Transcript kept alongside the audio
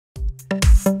Here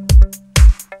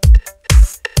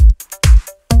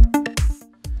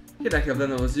I have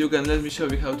LENOVO Zuk, and let me show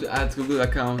you how to add Google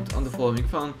account on the following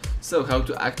phone, so how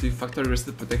to activate factory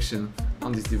reset protection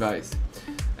on this device.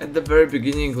 At the very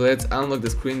beginning, let's unlock the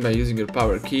screen by using your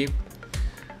power key.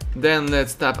 Then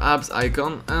let's tap apps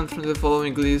icon, and from the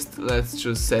following list let's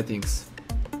choose settings,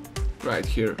 right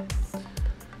here.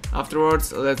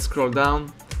 Afterwards let's scroll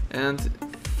down and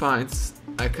find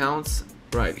accounts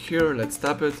right here, let's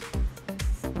tap it,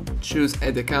 choose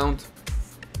add account,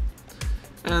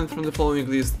 and from the following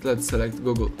list let's select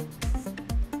Google.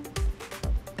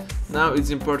 Now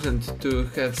it's important to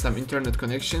have some internet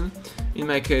connection. In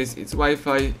my case it's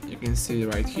Wi-Fi, you can see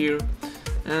right here.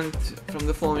 And from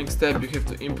the following step you have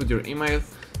to input your email.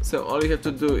 So all you have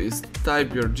to do is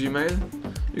type your Gmail.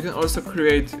 You can also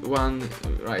create one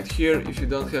right here if you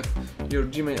don't have your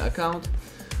Gmail account.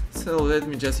 So let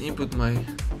me just input my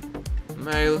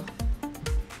mail.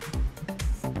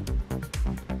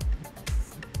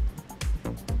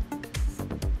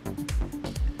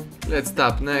 Let's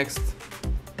tap next.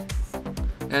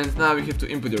 And now you have to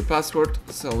input your password.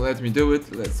 So let me do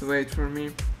it. Let's wait for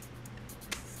me.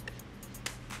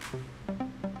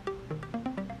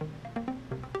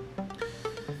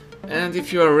 And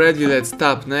if you are ready, let's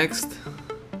tap next.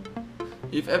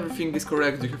 If everything is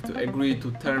correct, you have to agree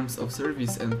to terms of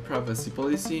service and privacy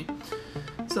policy.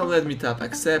 So let me tap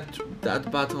accept, that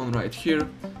button right here.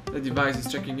 The device is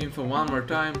checking info one more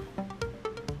time.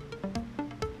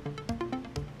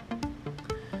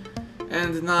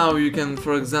 And now you can,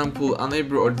 for example,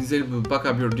 enable or disable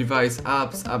backup your device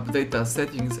apps, app data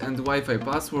settings and Wi-Fi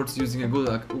passwords using a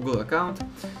Google account.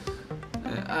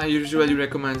 I usually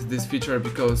recommend this feature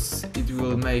because it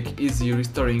will make easy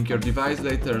restoring your device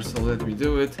later, so let me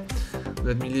do it.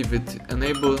 Let me leave it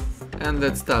enabled and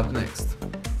let's tap next.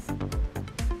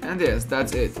 And yes,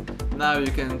 that's it. Now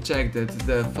you can check that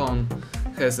the phone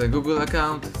has a Google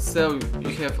account, so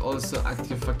you have also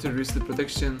active factory reset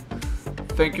protection.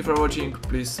 Thank you for watching,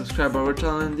 please subscribe our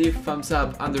channel and leave thumbs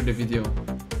up under the video.